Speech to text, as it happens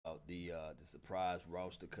the surprise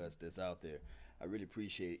roster cuts that's out there. I really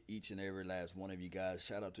appreciate each and every last one of you guys.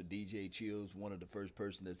 Shout out to DJ Chills, one of the first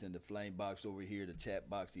person that's in the flame box over here, the chat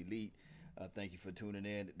box elite. Thank you for tuning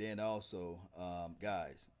in. Then also,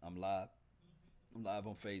 guys, I'm live. I'm live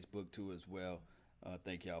on Facebook too as well.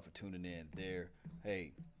 Thank y'all for tuning in there.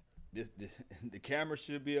 Hey, this the camera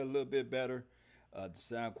should be a little bit better. The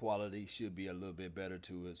sound quality should be a little bit better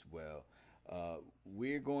too as well.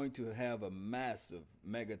 We're going to have a massive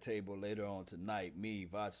mega table later on tonight. Me,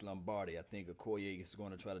 Vach Lombardi. I think Okoye is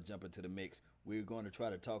going to try to jump into the mix. We're going to try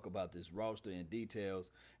to talk about this roster in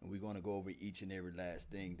details, and we're going to go over each and every last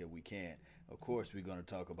thing that we can. Of course, we're going to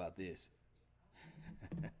talk about this.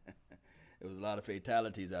 There was a lot of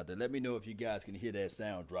fatalities out there. Let me know if you guys can hear that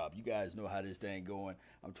sound drop. You guys know how this thing going.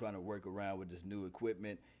 I'm trying to work around with this new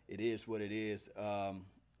equipment. It is what it is.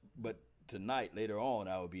 But tonight, later on,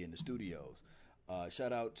 I will be in the studios.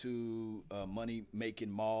 Shout out to Money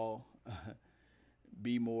Making Mall.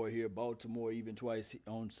 Be More here, Baltimore, even twice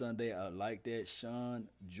on Sunday. I like that. Sean,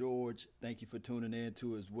 George, thank you for tuning in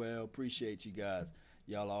too as well. Appreciate you guys.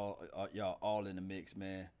 Y'all all in the mix,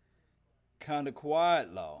 man. Kind of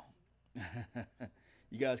quiet, Law.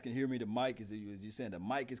 You guys can hear me. The mic is you saying the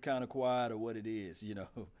mic is kind of quiet or what it is, you know.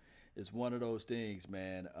 It's one of those things,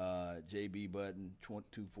 man. JB button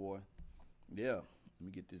 224. Yeah, let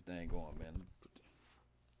me get this thing going, man. Let me put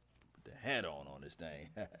the hat on this thing.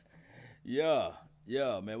 yeah,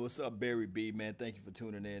 man. What's up, Barry B, man? Thank you for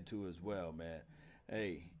tuning in too as well, man.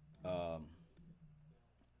 Hey,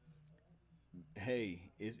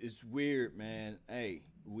 it's weird, man. Hey,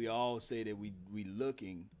 we all say that we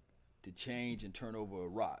looking to change and turn over a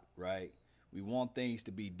rock, right? We want things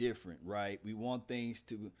to be different, right? We want things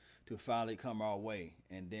to finally come our way.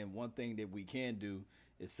 And then one thing that we can do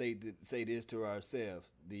is say this to ourselves: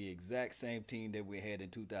 the exact same team that we had in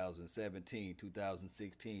 2017,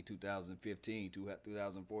 2016, 2015,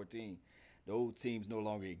 2014. Those teams no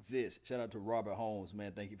longer exist. Shout out to Robert Holmes,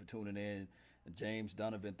 man. Thank you for tuning in. James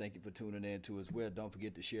Donovan, thank you for tuning in too as well. Don't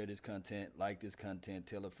forget to share this content, like this content,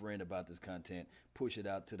 tell a friend about this content, push it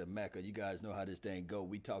out to the Mecca. You guys know how this thing go.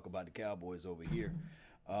 We talk about the Cowboys over here.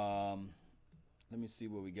 Let me see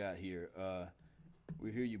what we got here.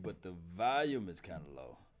 We hear you, but the volume is kind of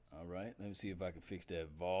low. All right, let me see if I can fix that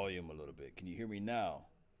volume a little bit. Can you hear me now?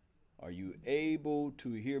 Are you able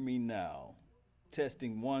to hear me now?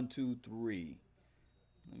 Testing 1, 2, 3.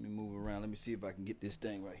 Let me move around. Let me see if I can get this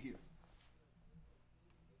thing right here.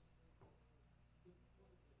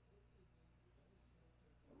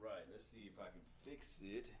 Let's see if I can fix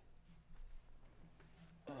it.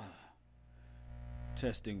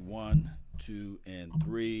 Testing 1, 2, and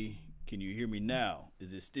 3. Can you hear me now?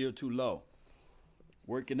 Is it still too low?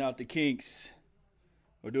 Working out the kinks.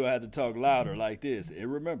 Or do I have to talk louder like this?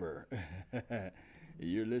 And remember,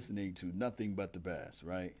 you're listening to nothing but the best,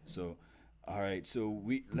 right? So, all right. So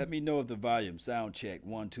let me know if the volume, sound check,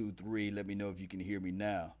 1, 2, 3. Let me know if you can hear me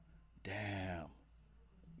now. Damn.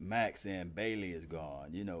 Max and Bailey is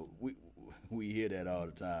gone. You know, we hear that all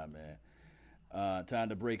the time, man. Time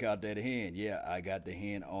to break out that hand. Yeah, I got the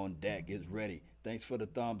hand on deck. It's ready. Thanks for the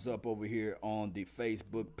thumbs up over here on the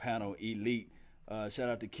Facebook panel elite. Shout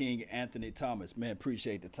out to King Anthony Thomas. Man,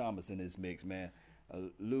 appreciate the Thomas in this mix, man.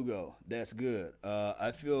 Lugo, that's good.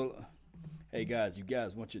 I feel, hey guys, you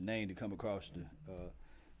guys want your name to come across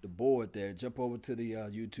the board there. Jump over to the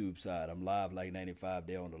YouTube side. I'm live like 95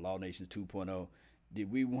 there on the Law Nations 2.0. Did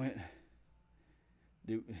we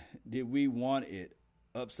want it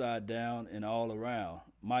upside down and all around?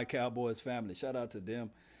 My Cowboys family, shout out to them.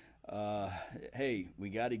 Hey, we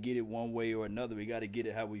got to get it one way or another. We got to get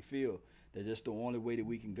it how we feel. That's just the only way that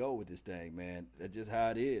we can go with this thing, man. That's just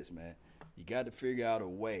how it is, man. You got to figure out a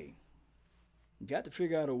way.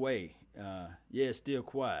 Yeah, it's still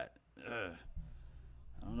quiet. I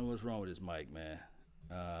don't know what's wrong with this mic, man.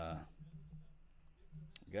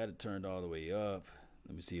 Got it turned all the way up.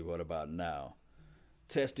 Let me see. What about now?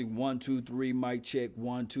 Testing 1, 2, 3. Mic check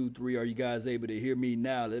 1, 2, 3. Are you guys able to hear me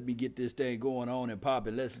now? Let me get this thing going on and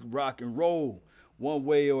popping. Let's rock and roll one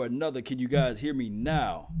way or another. Can you guys hear me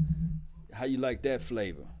now? How you like that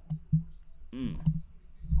flavor? Let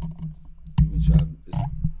me try this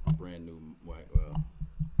brand new mic. Well,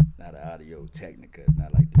 not an Audio Technica. It's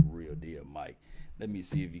not like the real deal mic. Let me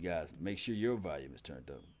see if you guys make sure your volume is turned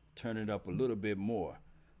up. Turn it up a little bit more.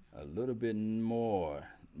 A little bit more.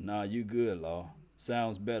 Nah, you good, Law.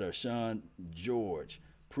 Sounds better. Sean George.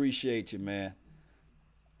 Appreciate you, man.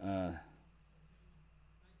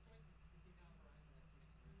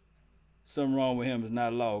 Something wrong with him is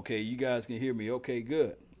not Law. Okay, you guys can hear me. Okay,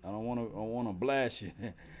 good. I don't wanna blast you.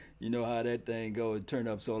 You know how that thing goes. It turn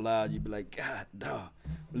up so loud, you be like, God, dog.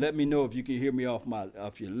 Let me know if you can hear me off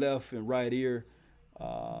your left and right ear.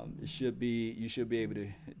 It should be you should be able to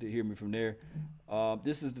hear me from there.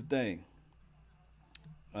 This is the thing.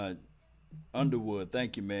 Uh, Underwood,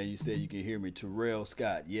 thank you, man. You said you can hear me. Terrell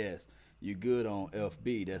Scott, yes. You good on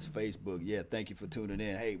FB? That's Facebook. Yeah, thank you for tuning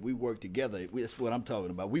in. Hey, we work together. That's what I'm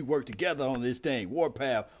talking about. We work together on this thing.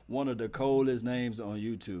 Warpath, one of the coldest names on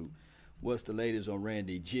YouTube. What's the latest on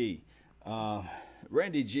Randy G? Uh,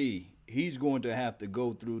 Randy G, he's going to have to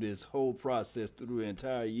go through this whole process through the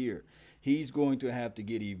entire year. He's going to have to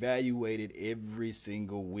get evaluated every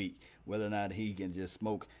single week, whether or not he can just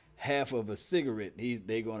smoke half of a cigarette.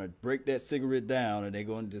 They're going to break that cigarette down, and they're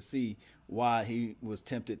going to see why he was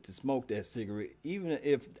tempted to smoke that cigarette. Even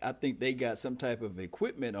if I think they got some type of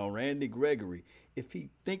equipment on Randy Gregory, if he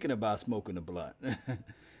thinking about smoking a blunt,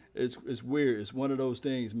 it's weird. It's one of those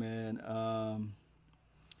things, man.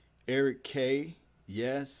 Eric K,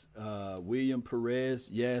 yes. William Perez,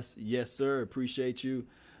 yes, yes, sir. Appreciate you.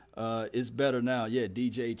 It's better now. Yeah,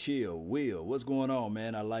 DJ Chill. Will, what's going on,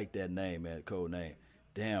 man? I like that name, man. Code name.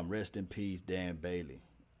 Damn, rest in peace, Dan Bailey.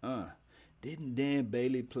 Didn't Dan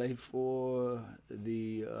Bailey play for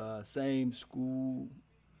the same school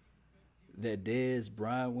that Dez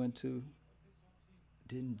Bryant went to?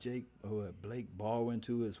 Didn't Blake Ball went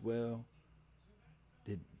to as well?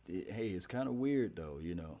 Hey, it's kind of weird though,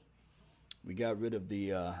 you know. We got rid of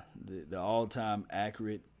the all-time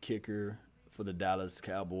accurate kicker for the Dallas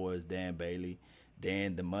Cowboys, Dan Bailey,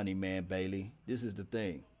 Dan the Money Man Bailey. This is the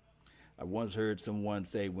thing. I once heard someone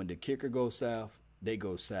say, when the kicker goes south, they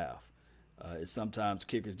go south. Sometimes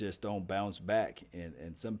kickers just don't bounce back,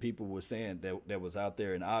 and some people were saying that was out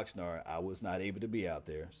there in Oxnard. I was not able to be out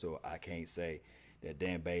there, so I can't say that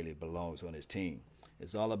Dan Bailey belongs on his team.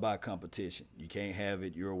 It's all about competition. You can't have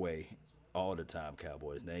it your way all the time,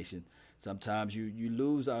 Cowboys Nation. Sometimes you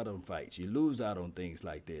lose out on fights. You lose out on things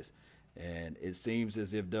like this. And it seems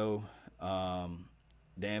as if, though,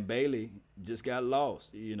 Dan Bailey just got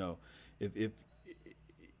lost. You know, if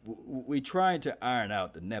we trying to iron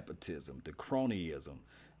out the nepotism, the cronyism,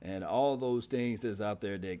 and all those things that's out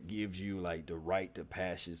there that gives you like the right to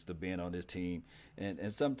passions to being on this team.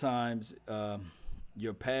 And sometimes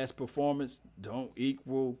your past performance don't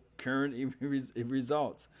equal current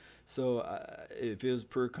results. So if it was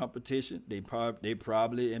per competition, they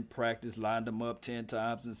probably in practice lined them up 10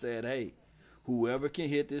 times and said, hey, whoever can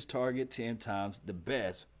hit this target 10 times the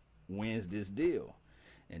best wins this deal.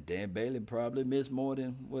 And Dan Bailey probably missed more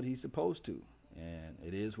than what he's supposed to. And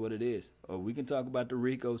it is what it is. We can talk about the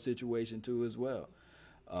Rico situation too as well.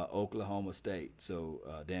 Oklahoma State. So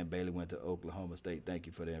Dan Bailey went to Oklahoma State. Thank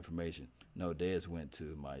you for the information. No, Dez went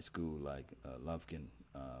to my school, like Lumpkin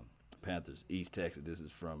Panthers, East Texas. This is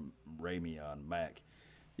from Raymion Mack.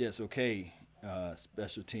 Yes, okay.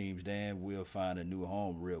 Special teams, Dan will find a new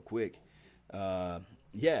home real quick.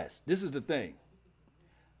 Yes, this is the thing.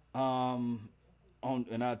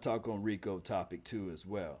 And I talk on Rico topic too as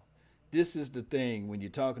well. This is the thing when you're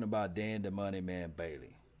talking about Dan the Money Man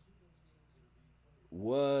Bailey.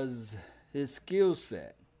 Was his skill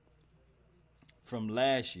set from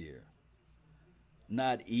last year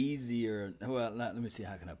not easier? Well, let me see,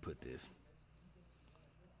 how can I put this?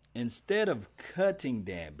 Instead of cutting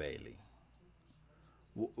Dan Bailey,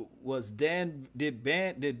 did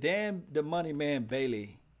Dan the Money Man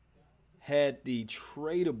Bailey had the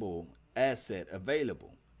tradable asset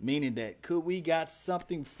available? Meaning that could we got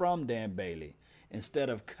something from Dan Bailey instead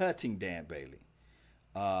of cutting Dan Bailey?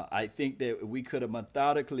 I think that we could have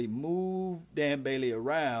methodically moved Dan Bailey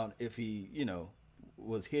around if he,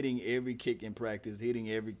 was hitting every kick in practice, hitting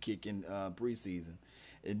every kick in preseason.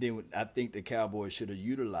 And then I think the Cowboys should have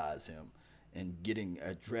utilized him and getting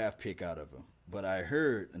a draft pick out of him. But I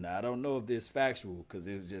heard, and I don't know if this is factual because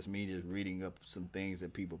it was just me just reading up some things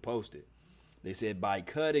that people posted. They said by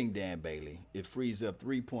cutting Dan Bailey, it frees up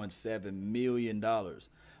 $3.7 million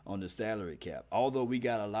on the salary cap. Although we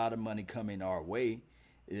got a lot of money coming our way,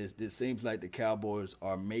 it seems like the Cowboys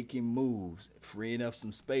are making moves, freeing up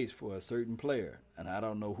some space for a certain player. And I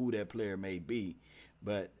don't know who that player may be.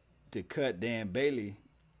 But to cut Dan Bailey,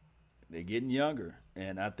 they're getting younger.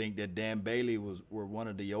 And I think that Dan Bailey were one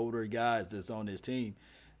of the older guys that's on this team,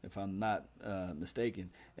 if I'm not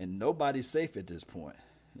mistaken. And nobody's safe at this point.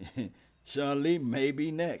 Sean Lee may be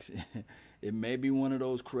next. It may be one of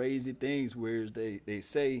those crazy things where they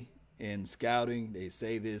say in scouting, they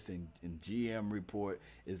say this in GM report,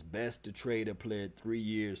 it's best to trade a player 3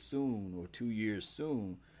 years soon or 2 years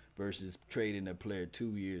soon versus trading a player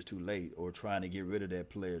 2 years too late or trying to get rid of that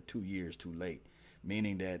player 2 years too late.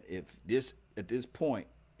 Meaning that if this at this point,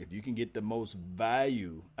 If you can get the most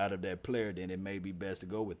value out of that player, then it may be best to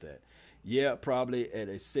go with that. Yeah, probably at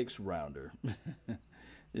a 6th-rounder.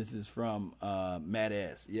 This is from Matt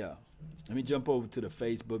S. Yeah. Let me jump over to the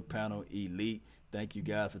Facebook panel, Elite. Thank you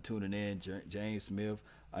guys for tuning in. James Smith.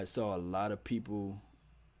 I saw a lot of people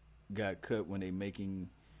got cut when they making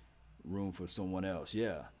room for someone else.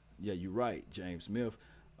 Yeah. Yeah, you're right, James Smith.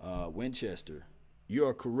 Winchester. You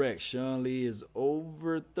are correct. Sean Lee is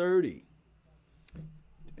over 30.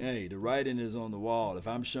 Hey, the writing is on the wall. If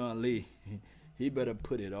I'm Sean Lee, he better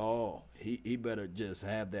put it all. He better just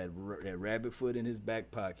have that rabbit foot in his back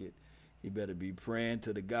pocket. He better be praying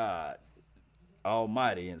to the God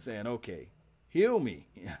Almighty and saying, okay, heal me.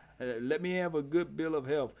 Let me have a good bill of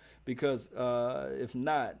health, because if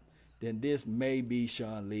not, then this may be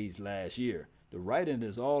Sean Lee's last year. The writing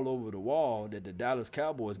is all over the wall that the Dallas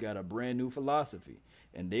Cowboys got a brand new philosophy,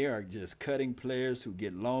 and they are just cutting players who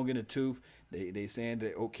get long in the tooth. They saying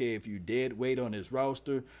that, okay, if you dead weight on this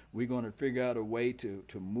roster, we're going to figure out a way to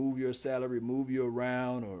move your salary, move you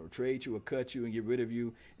around, or trade you or cut you and get rid of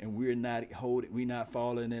you, and we're not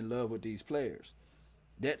falling in love with these players.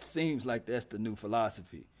 That seems like that's the new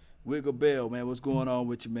philosophy. Wiggle Bell, man, what's going on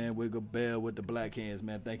with you, man? Wiggle Bell with the Black Hands,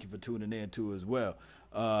 man. Thank you for tuning in too as well.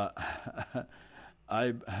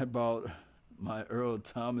 I bought my Earl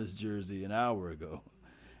Thomas jersey an hour ago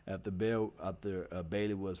after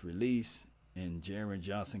Bailey was released and Jaron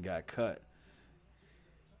Johnson got cut.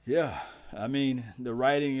 Yeah, I mean, the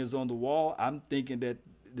writing is on the wall. I'm thinking that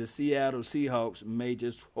the Seattle Seahawks may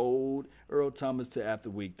just hold Earl Thomas to after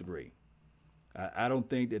week 3. I don't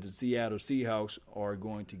think that the Seattle Seahawks are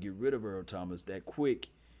going to get rid of Earl Thomas that quick,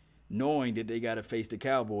 knowing that they got to face the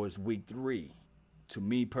Cowboys week 3. To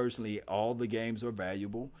me personally, all the games are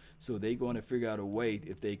valuable, so they're going to figure out a way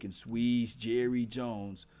if they can squeeze Jerry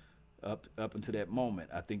Jones up until that moment.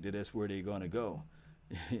 I think that's where they're going to go.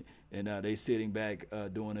 And they sitting back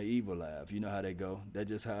doing an evil laugh. You know how they go. That's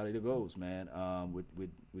just how it goes, man.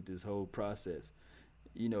 With this whole process,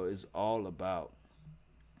 you know, it's all about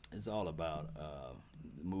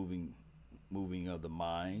moving of the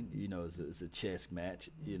mind. You know, it's a chess match.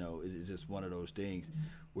 You know, it's just one of those things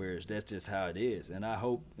where that's just how it is. And I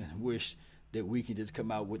hope and wish that we can just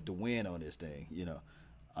come out with the win on this thing. You know,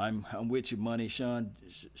 I'm with you, Money. Sean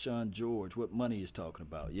George, what Money is talking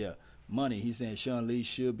about? Yeah, Money. He's saying Sean Lee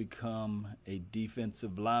should become a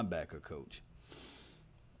defensive linebacker coach.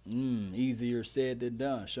 Easier said than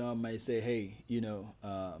done. Sean may say, hey, you know,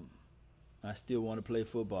 I still want to play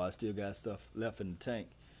football. I still got stuff left in the tank.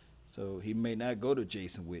 So he may not go to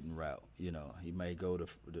Jason Witten route. You know, he may go to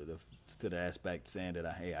the aspect saying that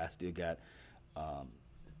I still got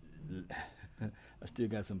I still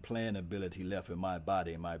got some playing ability left in my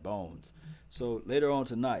body and my bones. So later on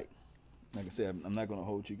tonight, like I said, I'm not going to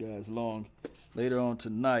hold you guys long. Later on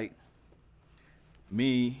tonight,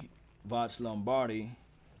 me, Voch Lombardi,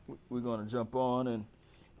 we're going to jump on, and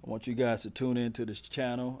I want you guys to tune into this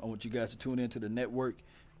channel. I want you guys to tune into the network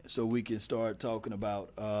so we can start talking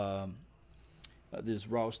about this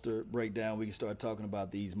roster breakdown. We can start talking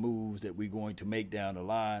about these moves that we're going to make down the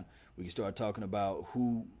line. We can start talking about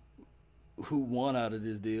who won out of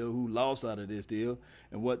this deal, who lost out of this deal,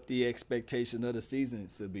 and what the expectation of the season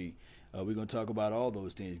should be. We're going to talk about all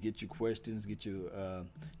those things. Get your questions, get your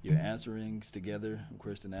answerings together,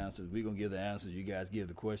 question and answers. We're going to give the answers. You guys give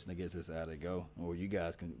the question. I guess that's how they go. Or you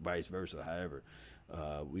guys can vice versa, however.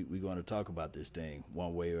 We're going to talk about this thing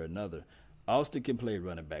one way or another. Austin can play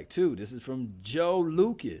running back, too. This is from Joe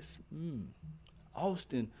Lucas.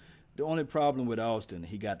 Austin, the only problem with Austin,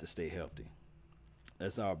 he got to stay healthy.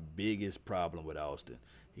 That's our biggest problem with Austin.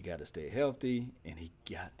 He got to stay healthy, and he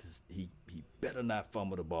better not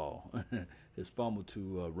fumble the ball. His fumble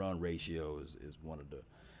to run ratio is one of the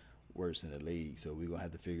worst in the league, so we're going to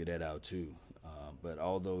have to figure that out too. But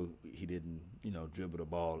although he didn't, dribble the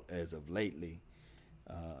ball as of lately,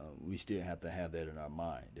 we still have to have that in our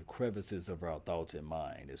mind, the crevices of our thoughts and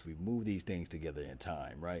mind as we move these things together in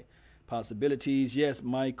time, right? Possibilities, yes,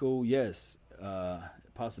 Michael, yes.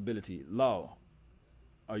 Possibility. Law,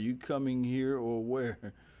 are you coming here or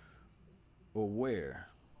where? Or where?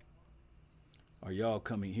 Are y'all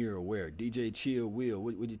coming here or where? DJ Chill Will,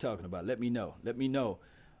 what you talking about? Let me know.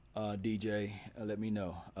 DJ, let me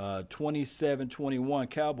know. 27-21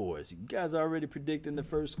 Cowboys. You guys are already predicting the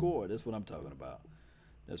first score. That's what I'm talking about.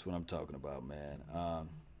 Man.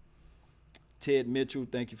 Ted Mitchell,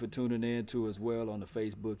 thank you for tuning in to as well on the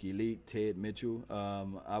Facebook Elite. Ted Mitchell.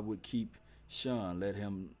 I would keep Sean. Let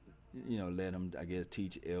him, I guess,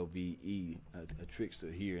 teach LVE a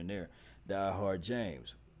trickster here and there. Die Hard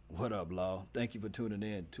James. What up, Law? Thank you for tuning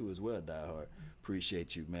in too as well, Die Hard.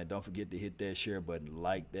 Appreciate you, man. Don't forget to hit that share button,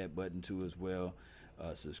 like that button too as well.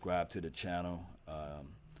 Subscribe to the channel.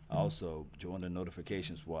 Also, join the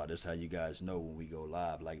notification squad. That's how you guys know when we go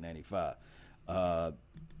live, like 95.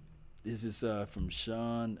 This is from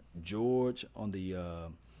Sean George on the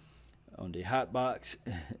hot box.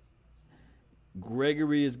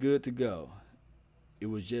 Gregory is good to go. It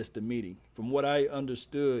was just a meeting. From what I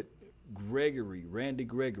understood, Randy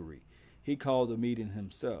Gregory, he called the meeting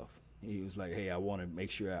himself. He was like, hey, I want to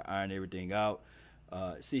make sure I iron everything out.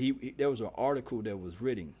 There was an article that was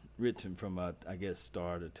written from, I guess,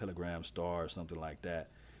 the Telegram Star or something like that.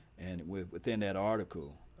 And within that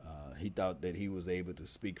article, he thought that he was able to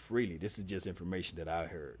speak freely. This is just information that I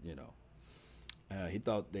heard, he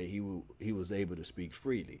thought that he was able to speak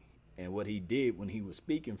freely. And what he did when he was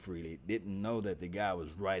speaking freely, didn't know that the guy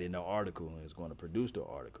was writing the article and was going to produce the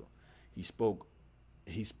article. He spoke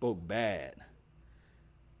bad.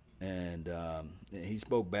 And he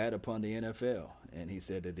spoke bad upon the NFL. And he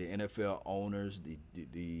said that the NFL owners,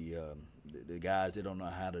 the guys, they don't know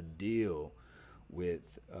how to deal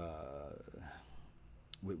with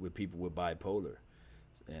people with bipolar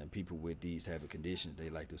and people with these type of conditions. They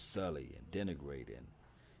like to sully and denigrate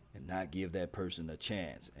and not give that person a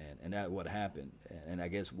chance. And that's what happened. And I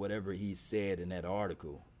guess whatever he said in that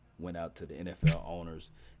article went out to the NFL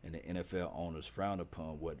owners, and the NFL owners frowned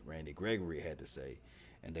upon what Randy Gregory had to say.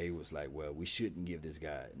 And they was like, well, we shouldn't give this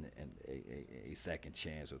guy a second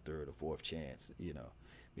chance or third or fourth chance,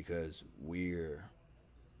 because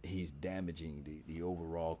he's damaging the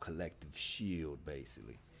overall collective shield,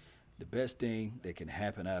 basically. The best thing that can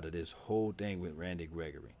happen out of this whole thing with Randy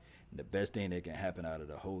Gregory, and the best thing that can happen out of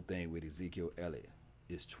the whole thing with Ezekiel Elliott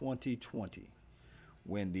is 2020,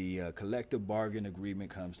 when the collective bargain agreement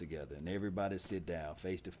comes together and everybody sit down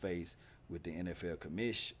face to face with the NFL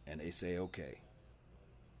commish, and they say, okay,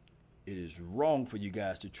 it is wrong for you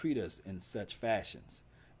guys to treat us in such fashions,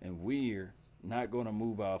 and we're not going to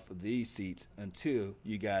move off of these seats until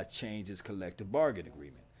you guys change this collective bargain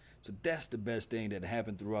agreement. So that's the best thing that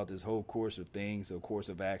happened throughout this whole course of things, or course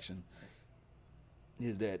of action,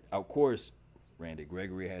 is that, of course, Randy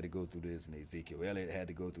Gregory had to go through this, and Ezekiel Elliott had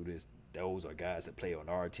to go through this. Those are guys that play on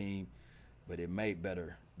our team, but it made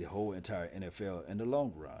better the whole entire NFL in the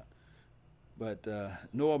long run. But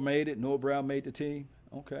Noah made it. Noah Brown made the team.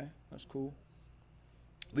 Okay, that's cool.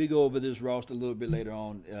 We go over this roster a little bit later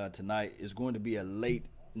on tonight. It's going to be a late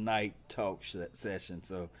night talk session,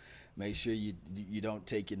 so make sure you don't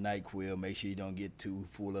take your NyQuil. Make sure you don't get too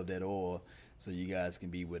full of that oil, so you guys can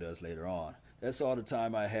be with us later on. That's all the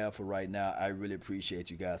time I have for right now. I really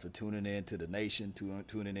appreciate you guys for tuning in to the nation,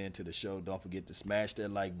 tuning in to the show. Don't forget to smash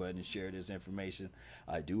that like button and share this information.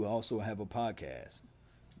 I do also have a podcast.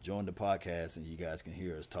 Join the podcast, and you guys can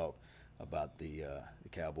hear us talk about the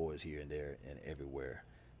Cowboys here and there and everywhere.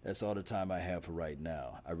 That's all the time I have for right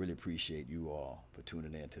now. I really appreciate you all for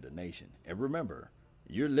tuning in to the nation. And remember,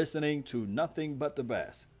 you're listening to nothing but the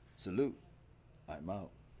best. Salute. I'm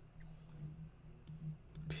out.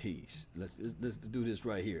 Peace. Let's do this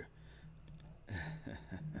right here.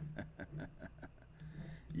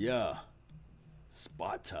 Yeah.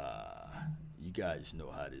 Sparta. You guys know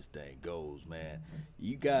how this thing goes, man.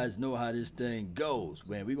 You guys know how this thing goes,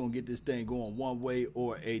 man. We're going to get this thing going one way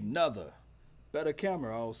or another. Better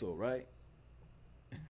camera also, right?